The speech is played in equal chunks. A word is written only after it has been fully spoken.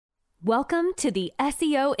Welcome to the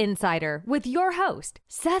SEO Insider with your host,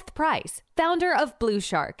 Seth Price, founder of Blue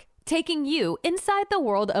Shark, taking you inside the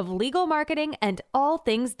world of legal marketing and all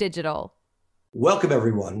things digital. Welcome,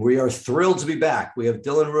 everyone. We are thrilled to be back. We have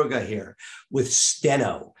Dylan Ruga here with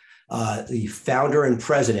Steno, the founder and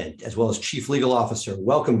president, as well as chief legal officer.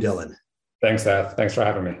 Welcome, Dylan. Thanks, Seth. Thanks for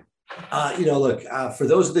having me. For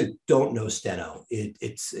those that don't know Steno,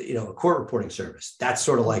 it's a court reporting service. That's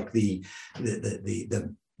sort of like the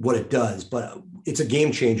what it does, but it's a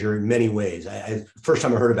game changer in many ways. First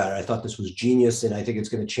time I heard about it, I thought this was genius, and I think it's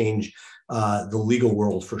going to change the legal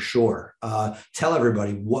world for sure. Tell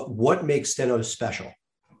everybody what makes Steno special.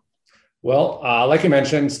 Well, like you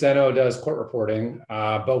mentioned, Steno does court reporting,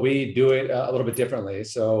 but we do it a little bit differently.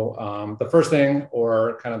 So the first thing,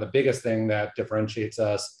 or kind of the biggest thing that differentiates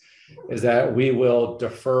us, is that we will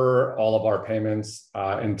defer all of our payments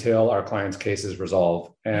until our client's case is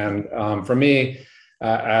resolved. And for me,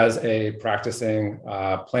 as a practicing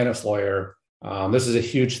plaintiff's lawyer, this is a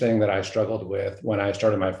huge thing that I struggled with when I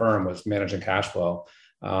started my firm, was managing cash flow.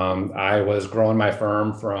 I was growing my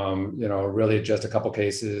firm from, really just a couple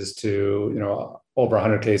cases to, over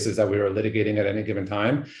 100 cases that we were litigating at any given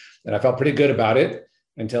time. And I felt pretty good about it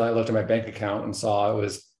until I looked at my bank account and saw it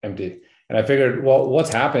was empty. And I figured, well,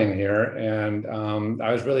 what's happening here? And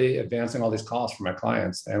I was really advancing all these costs for my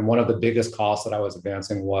clients. And one of the biggest costs that I was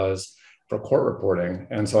advancing was for court reporting.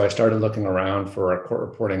 And so I started looking around for a court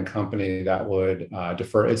reporting company that would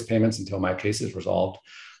defer its payments until my case is resolved.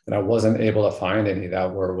 And I wasn't able to find any that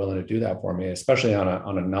were willing to do that for me, especially on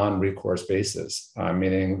a non-recourse basis,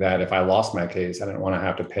 meaning that if I lost my case, I didn't want to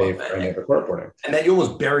have to pay for any of the court reporting. And that you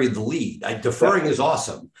almost buried the lead. Deferring is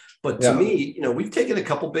awesome. But to me, we've taken a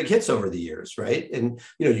couple big hits over the years, right? And,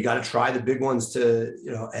 you got to try the big ones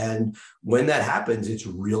and when that happens, it's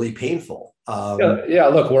really painful.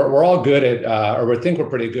 Look, we're all good at, or we think we're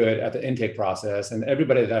pretty good at the intake process. And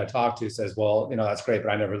everybody that I talk to says, well, that's great,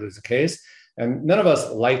 but I never lose a case. And none of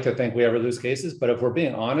us like to think we ever lose cases. But if we're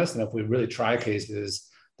being honest, and if we really try cases,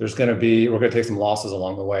 we're going to take some losses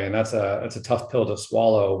along the way. And that's a tough pill to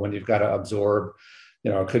swallow when you've got to absorb,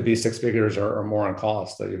 it could be six figures or more on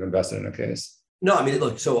costs that you've invested in a case. No, I mean,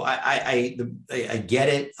 look, so I get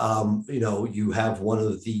it. You have one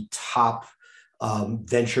of the top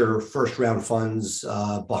venture first round funds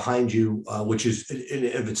behind you, which is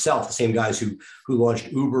in of itself the same guys who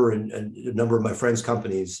launched Uber and a number of my friends'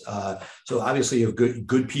 companies. So obviously you have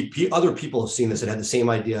good people. Other people have seen this and had the same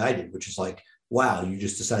idea I did, which is like, wow, you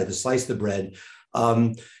just decided to slice the bread.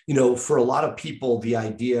 For a lot of people, the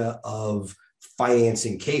idea of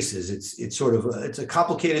financing cases, it's a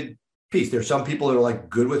complicated piece. There's some people that are like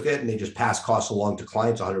good with it and they just pass costs along to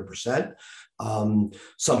clients 100%.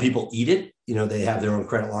 Some people eat it, they have their own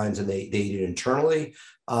credit lines and they eat it internally.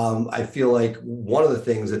 I feel like one of the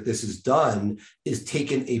things that this has done is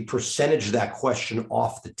taken a percentage of that question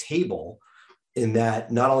off the table, in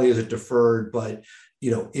that not only is it deferred, but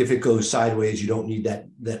if it goes sideways, you don't need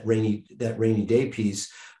that rainy day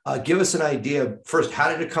piece. Give us an idea first. How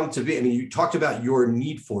did it come to be? I mean, you talked about your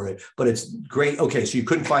need for it, but it's great. Okay, so you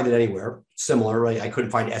couldn't find it anywhere. Similar, right? I couldn't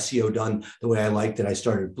find SEO done the way I liked, and I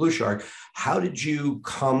started Blue Shark. How did you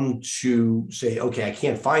come to say, okay, I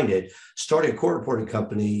can't find it? Starting a court reporting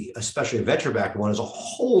company, especially a venture-backed one, is a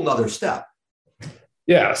whole nother step.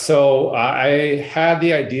 Yeah, so I had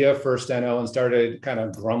the idea for Steno and started kind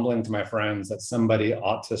of grumbling to my friends that somebody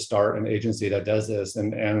ought to start an agency that does this.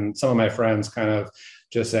 And some of my friends kind of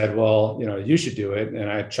just said, well, you should do it.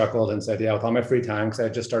 And I chuckled and said, yeah, with all my free time, because I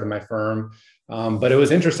had just started my firm. But it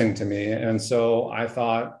was interesting to me. And so I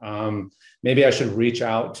thought maybe I should reach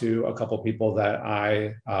out to a couple of people that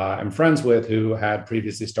I am friends with who had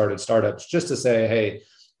previously started startups, just to say, hey,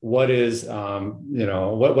 what is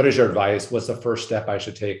your advice? What's the first step I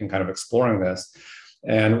should take in kind of exploring this?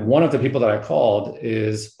 And one of the people that I called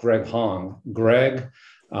is Greg Hong. Greg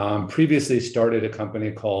previously started a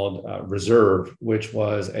company called Reserve, which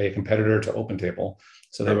was a competitor to OpenTable.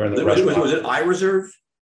 So they were in the restaurant. Was it iReserve?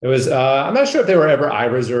 It was, I'm not sure if they were ever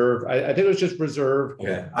iReserve. I think it was just Reserve.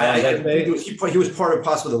 Okay. He was part of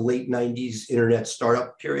possibly the late 90s internet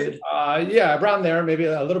startup period. Yeah, around there, maybe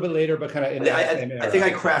a little bit later, but kind of in that same era. I think I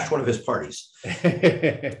crashed one of his parties.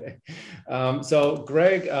 So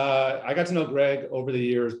Greg, I got to know Greg over the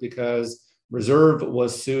years because Reserve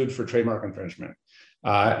was sued for trademark infringement.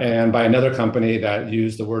 And by another company that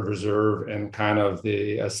used the word reserve in kind of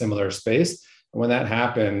a similar space. And when that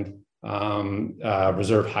happened,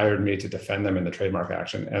 Reserve hired me to defend them in the trademark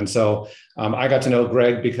action. And so I got to know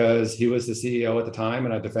Greg because he was the CEO at the time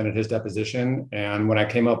and I defended his deposition. And when I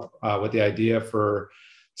came up with the idea for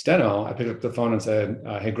Steno, I picked up the phone and said,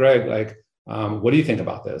 hey, Greg, what do you think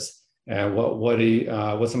about this? And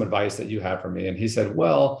what's some advice that you had for me? And he said,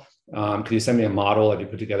 well, could you send me a model? Have you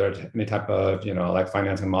put together any type of, like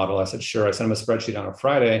financing model? I said, sure. I sent him a spreadsheet on a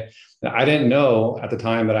Friday. Now, I didn't know at the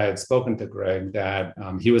time that I had spoken to Greg that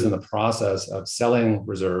he was in the process of selling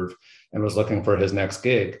Reserve and was looking for his next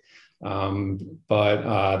gig.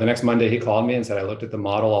 But the next Monday he called me and said, I looked at the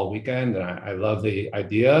model all weekend and I love the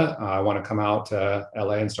idea. I want to come out to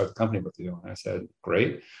LA and start the company with you. And I said,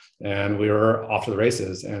 great. And we were off to the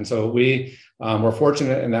races. And so we were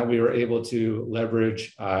fortunate in that we were able to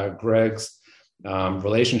leverage Greg's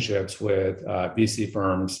relationships with VC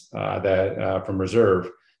firms from Reserve.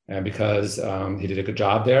 And because he did a good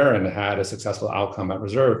job there and had a successful outcome at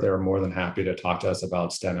Reserve, they were more than happy to talk to us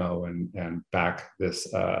about Steno and back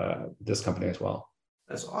this company as well.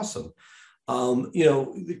 That's awesome.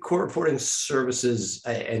 The court reporting services,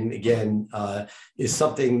 and again, is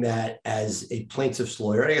something that as a plaintiff's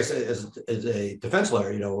lawyer, I guess as a defense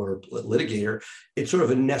lawyer, or litigator, it's sort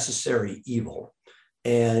of a necessary evil.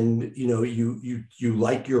 And, you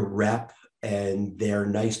like your rep and they're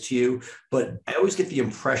nice to you, but I always get the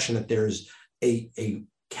impression that there's a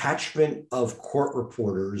catchment of court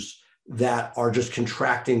reporters that are just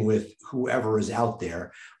contracting with whoever is out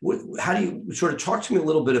there. How do you sort of talk to me a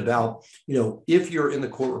little bit about, if you're in the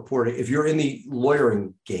court reporting, if you're in the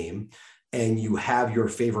lawyering game and you have your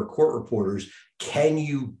favorite court reporters,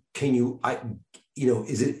 is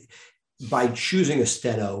it by choosing a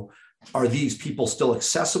Steno, are these people still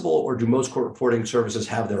accessible, or do most court reporting services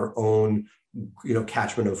have their own,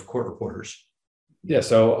 catchment of court reporters? Yeah,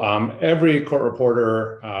 so every court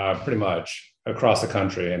reporter pretty much across the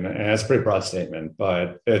country, and it's a pretty broad statement,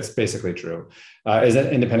 but it's basically true, is an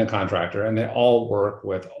independent contractor, and they all work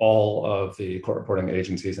with all of the court reporting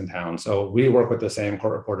agencies in town. So we work with the same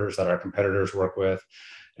court reporters that our competitors work with.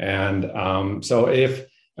 And so if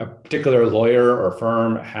a particular lawyer or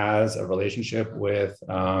firm has a relationship with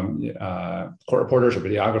court reporters or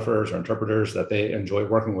videographers or interpreters that they enjoy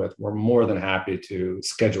working with, we're more than happy to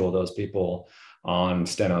schedule those people on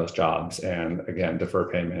Steno's jobs and, again, defer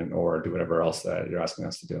payment or do whatever else that you're asking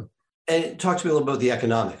us to do. And talk to me a little about the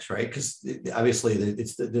economics, right? Because obviously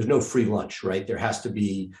there's no free lunch, right? There has to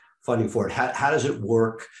be funding for it. How does it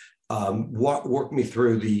work? Walk me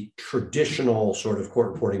through the traditional sort of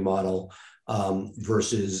court reporting model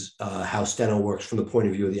versus how Steno works from the point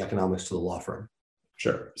of view of the economics to the law firm.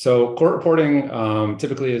 Sure. So court reporting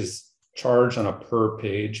typically is charged on a per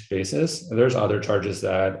page basis. There's other charges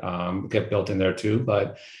that get built in there too,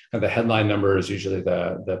 but the headline number is usually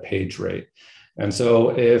the page rate. And so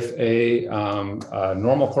if a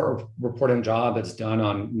normal court reporting job that's done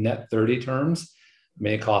on net 30 terms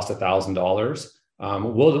may cost $1,000,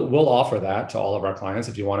 we'll offer that to all of our clients.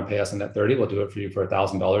 If you want to pay us a net 30, we'll do it for you for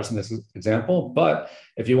 $1,000 in this example. But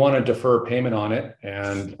if you want to defer payment on it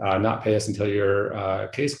and not pay us until your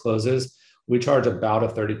case closes, we charge about a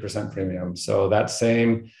 30% premium. So that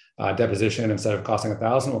same deposition, instead of costing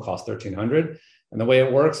 $1,000, will cost $1,300. And the way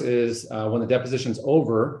it works is when the deposition's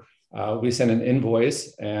over, we send an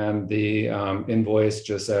invoice, and the invoice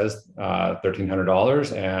just says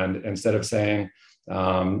 $1,300. And instead of saying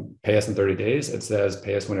pay us in 30 days, it says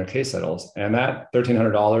pay us when your case settles. And that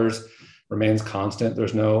 $1,300 remains constant.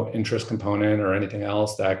 There's no interest component or anything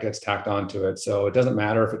else that gets tacked onto it. So it doesn't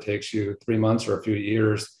matter if it takes you 3 months or a few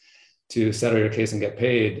years to settle your case and get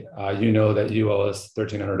paid. You know that you owe us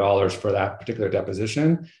 $1,300 for that particular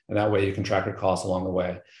deposition, and that way you can track your costs along the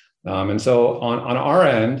way. And so on our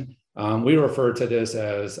end, we refer to this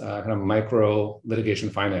as kind of micro litigation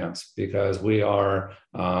finance, because we are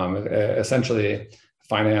essentially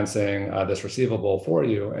financing this receivable for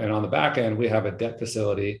you. And on the back end, we have a debt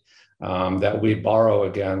facility that we borrow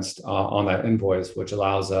against on that invoice, which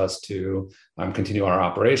allows us to continue our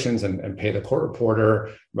operations and pay the court reporter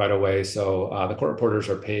right away. So the court reporters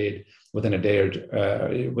are paid within a day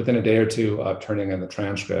or two of turning in the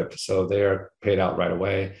transcript. So they are paid out right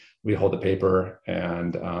away. We hold the paper,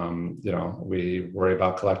 and we worry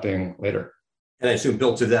about collecting later. And I assume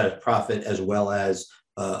built to that is profit, as well as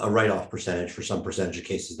a write-off percentage for some percentage of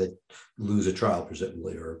cases that lose a trial,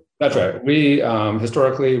 presumably. Or that's right. We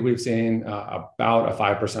historically we've seen about a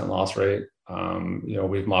 5% loss rate.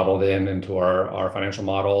 We've modeled into our financial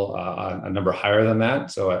model a number higher than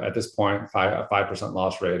that. So at this point, a 5%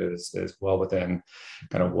 loss rate is well within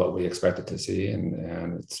kind of what we expected to see,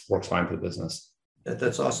 and it works fine for the business.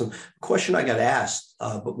 That's awesome. Question I got asked,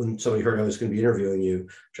 but when somebody heard I was going to be interviewing you,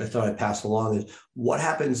 which I thought I'd pass along, is what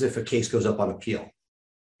happens if a case goes up on appeal?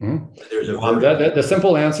 Mm-hmm. The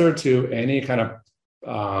simple answer to any kind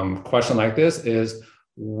of question like this is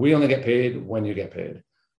we only get paid when you get paid.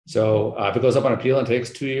 So if it goes up on appeal and takes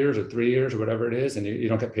 2 years or 3 years or whatever it is, and you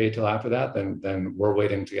don't get paid till after that, then we're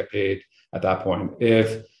waiting to get paid at that point.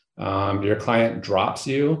 If your client drops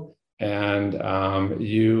you and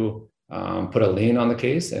you put a lien on the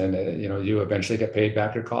case, and you eventually get paid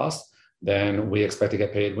back your costs, then we expect to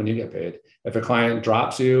get paid when you get paid. If a client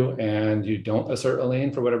drops you and you don't assert a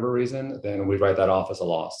lien for whatever reason, then we write that off as a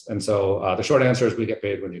loss. And so the short answer is we get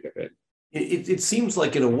paid when you get paid. It seems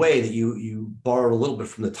like in a way that you borrowed a little bit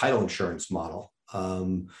from the title insurance model.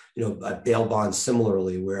 Bail bonds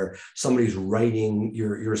similarly, where somebody's writing,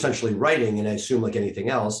 you're essentially writing, and I assume like anything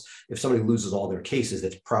else, if somebody loses all their cases,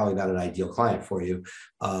 that's probably not an ideal client for you.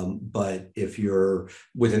 But if you're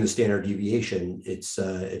within the standard deviation, it's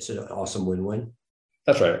an awesome win-win.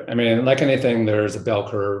 That's right. I mean, like anything, there's a bell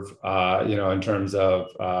curve, in terms of,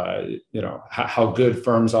 how good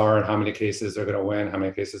firms are and how many cases they're going to win, how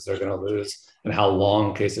many cases they're going to lose, and how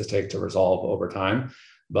long cases take to resolve over time.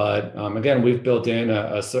 But again, we've built in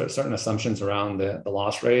a certain assumptions around the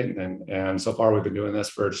loss rate. And so far, we've been doing this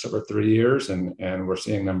for just over 3 years, and we're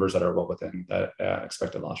seeing numbers that are well within that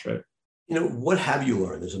expected loss rate. What have you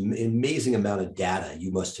learned? There's an amazing amount of data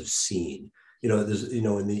you must have seen. There's,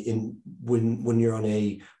 when you're on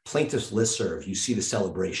a plaintiff's listserv, you see the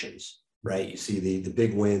celebrations, right? You see the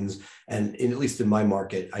big wins. And at least in my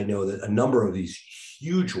market, I know that a number of these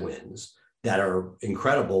huge wins that are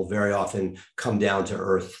incredible very often come down to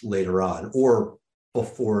earth later on or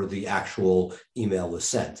before the actual email was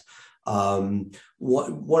sent.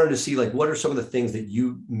 Wanted to see, what are some of the things that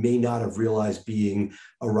you may not have realized being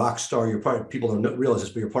a rock star? You're part of, people don't realize this,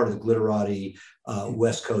 but you're part of the glitterati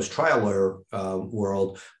West Coast trial lawyer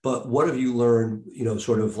world. But what have you learned,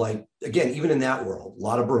 again, even in that world, a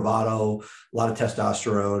lot of bravado, a lot of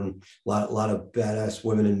testosterone, a lot of badass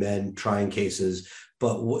women and men trying cases.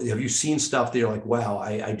 But have you seen stuff that you're like, wow,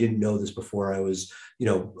 I didn't know this before I was,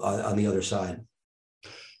 on the other side?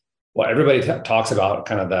 Well, everybody talks about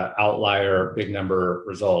kind of the outlier big number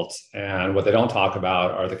results. And what they don't talk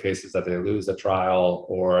about are the cases that they lose the trial,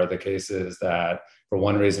 or the cases that for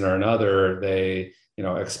one reason or another, they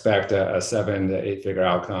expect a 7 to 8 figure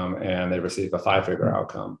outcome and they receive a 5-figure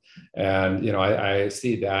outcome. And, I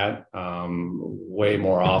see that way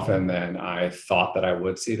more often than I thought that I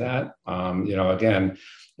would see that. Again,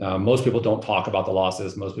 most people don't talk about the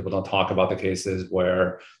losses. Most people don't talk about the cases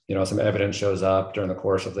where, some evidence shows up during the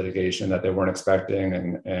course of litigation that they weren't expecting,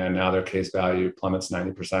 and now their case value plummets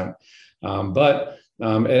 90%. But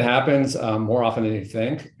it happens more often than you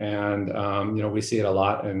think. And, we see it a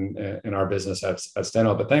lot in our business at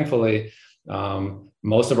Steno. But thankfully,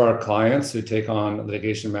 most of our clients who take on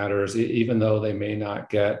litigation matters, even though they may not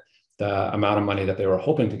get the amount of money that they were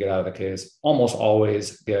hoping to get out of the case, almost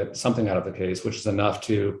always get something out of the case, which is enough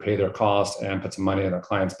to pay their costs and put some money in their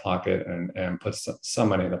client's pocket and put some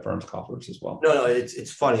money in the firm's coffers as well. No,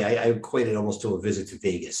 it's funny. I equate it almost to a visit to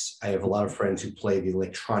Vegas. I have a lot of friends who play the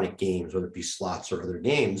electronic games, whether it be slots or other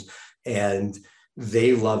games, and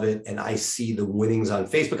they love it. And I see the winnings on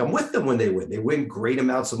Facebook. I'm with them when they win. They win great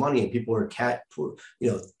amounts of money, and people are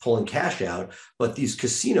pulling cash out. But these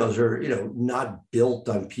casinos are, not built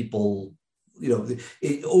on people.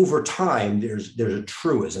 Over time, there's a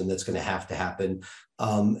truism that's going to happen.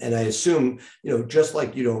 And I assume, just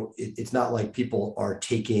like, it's not like people are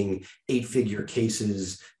taking 8-figure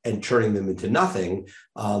cases and turning them into nothing.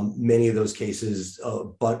 Many of those cases,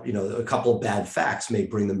 but, a couple of bad facts may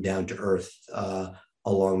bring them down to earth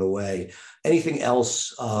along the way. Anything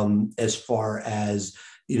else as far as,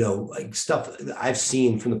 stuff I've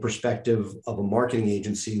seen from the perspective of a marketing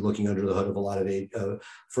agency looking under the hood of a lot of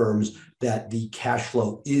firms, that the cash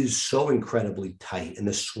flow is so incredibly tight and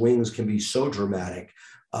the swings can be so dramatic.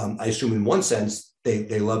 I assume in one sense,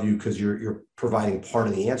 they love you because you're providing part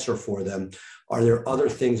of the answer for them. Are there other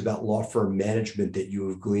things about law firm management that you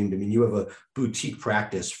have gleaned? I mean, you have a boutique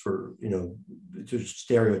practice for, to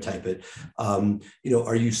stereotype it.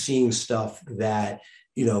 Are you seeing stuff that,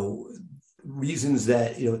 reasons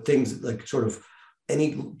that, things like sort of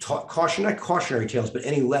any not cautionary tales, but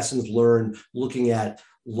any lessons learned looking at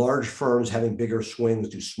large firms having bigger swings,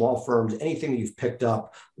 do small firms, anything that you've picked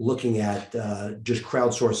up looking at just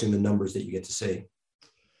crowdsourcing the numbers that you get to see?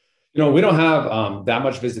 We don't have that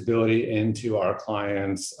much visibility into our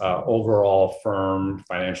clients' overall firm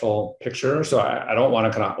financial picture. So I don't want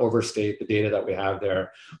to kind of overstate the data that we have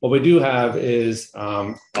there. What we do have is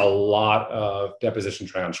a lot of deposition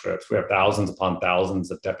transcripts. We have thousands upon thousands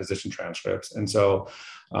of deposition transcripts. And so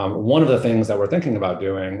one of the things that we're thinking about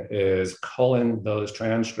doing is culling those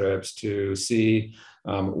transcripts to see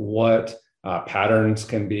what patterns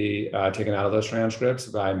can be taken out of those transcripts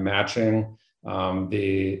by matching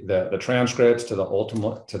the transcripts to the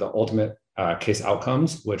ultimate case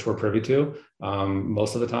outcomes, which we're privy to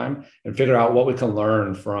most of the time, and figure out what we can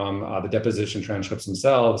learn from the deposition transcripts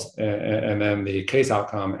themselves, and then the case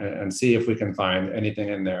outcome, and see if we can find anything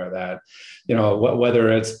in there that,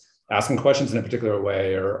 whether it's asking questions in a particular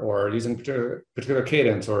way, or using particular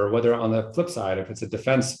cadence, or whether on the flip side, if it's a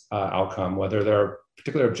defense outcome, whether there are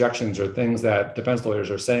particular objections or things that defense lawyers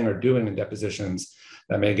are saying or doing in depositions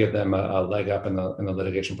that may give them a leg up in the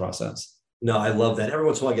litigation process. No, I love that. Every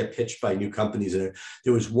once in a while I get pitched by new companies, and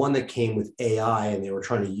there was one that came with AI, and they were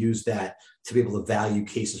trying to use that to be able to value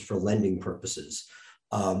cases for lending purposes.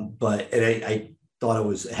 I thought it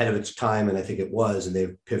was ahead of its time, and I think it was, and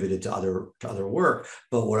they've pivoted to other work.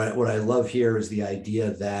 But what I love here is the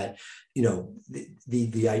idea that,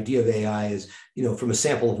 the idea of AI is, from a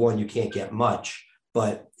sample of one, you can't get much,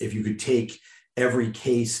 but if you could take every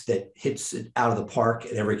case that hits it out of the park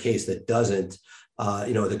and every case that doesn't,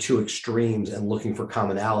 the two extremes, and looking for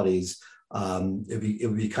commonalities, it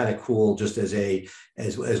would be kind of cool, just as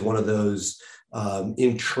one of those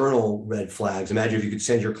internal red flags. Imagine if you could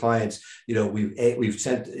send your clients, we've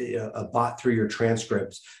sent a bot through your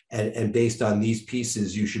transcripts, and based on these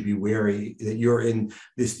pieces, you should be wary that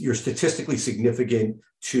you're statistically significant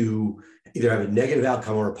to either have a negative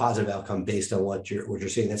outcome or a positive outcome based on what you're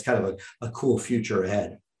seeing. That's kind of a cool future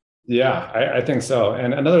ahead. Yeah, I think so.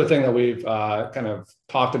 And another thing that we've kind of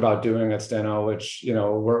talked about doing at Steno, which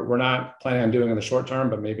we're not planning on doing in the short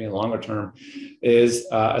term, but maybe in longer term, is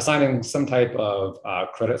assigning some type of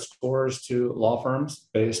credit scores to law firms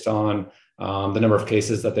based on the number of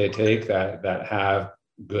cases that they take that have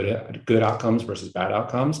good outcomes versus bad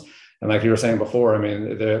outcomes. And like you were saying before, I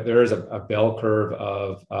mean, there is a bell curve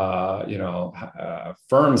of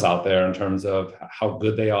firms out there in terms of how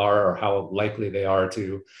good they are or how likely they are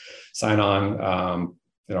to sign on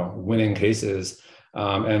winning cases.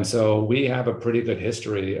 And so we have a pretty good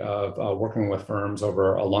history of working with firms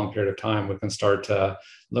over a long period of time. We can start to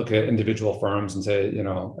look at individual firms and say,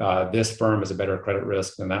 this firm is a better credit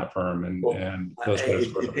risk than that firm, and those credit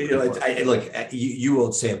scores. Look, you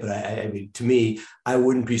won't say it, but I mean, to me, I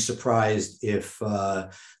wouldn't be surprised if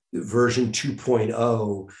version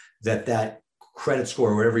 2.0, that credit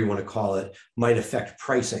score, whatever you want to call it, might affect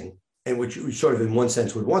pricing, and which we sort of, in one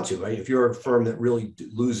sense, would want to, right? If you're a firm that really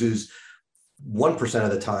loses 1%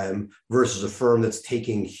 of the time versus a firm that's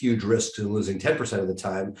taking huge risks and losing 10% of the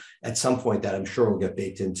time, at some point that I'm sure will get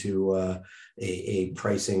baked into a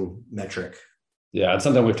pricing metric. Yeah, it's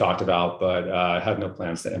something we've talked about, but I have no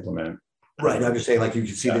plans to implement. Right. I'm just saying, like, you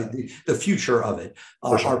can see the future of it.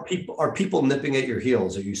 Sure. Are people nipping at your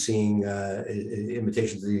heels? Are you seeing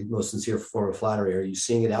imitations of the most sincere form of flattery? Are you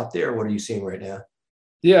seeing it out there? What are you seeing right now?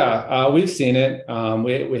 Yeah, we've seen it.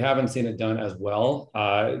 We haven't seen it done as well.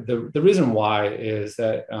 The reason why is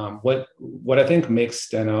that what I think makes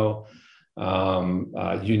Steno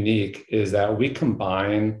unique is that we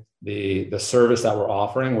combine the service that we're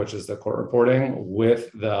offering, which is the court reporting,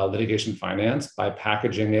 with the litigation finance by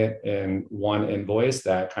packaging it in one invoice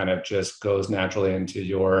that kind of just goes naturally into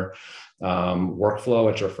your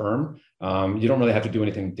workflow at your firm. You don't really have to do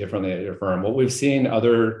anything differently at your firm. What we've seen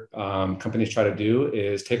other companies try to do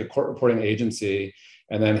is take a court reporting agency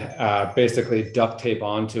and then basically duct tape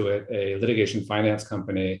onto it a litigation finance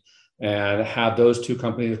company, and have those two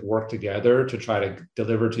companies work together to try to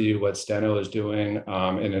deliver to you what Steno is doing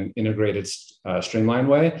in an integrated, streamlined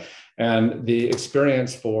way. And the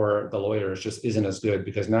experience for the lawyers just isn't as good,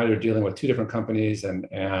 because now you're dealing with two different companies,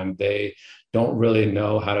 and they don't really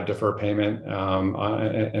know how to defer payment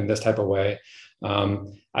in this type of way.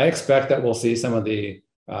 I expect that we'll see some of the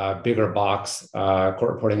bigger box court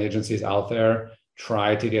reporting agencies out there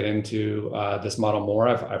try to get into this model more.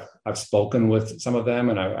 I've spoken with some of them,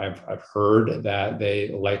 and I've heard that they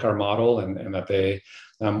like our model, and that they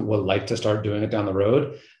would like to start doing it down the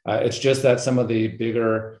road. It's just that some of the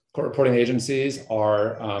bigger court reporting agencies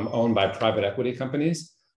are owned by private equity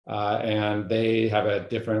companies, and they have a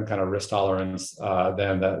different kind of risk tolerance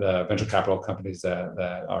than the venture capital companies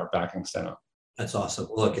that are backing Steno. That's awesome.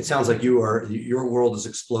 Look, it sounds like your world is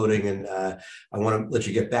exploding, and I want to let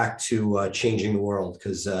you get back to changing the world,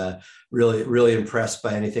 because really, really impressed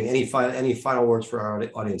by anything. Any final words for our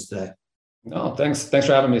audience today? No, thanks for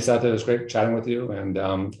having me, Seth. It was great chatting with you, and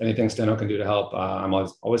anything Steno can do to help, I'm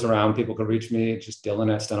always around. People can reach me, just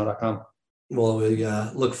Dylan@steno.com. Well, we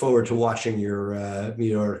look forward to watching your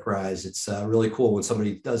meteoric rise. It's really cool when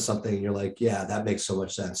somebody does something and you're like, yeah, that makes so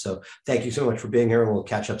much sense. So thank you so much for being here, and we'll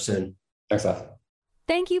catch up soon. Thanks, Seth.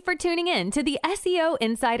 Thank you for tuning in to the SEO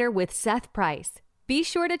Insider with Seth Price. Be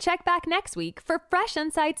sure to check back next week for fresh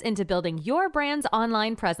insights into building your brand's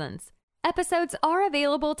online presence. Episodes are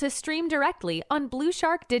available to stream directly on Blue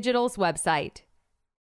Shark Digital's website.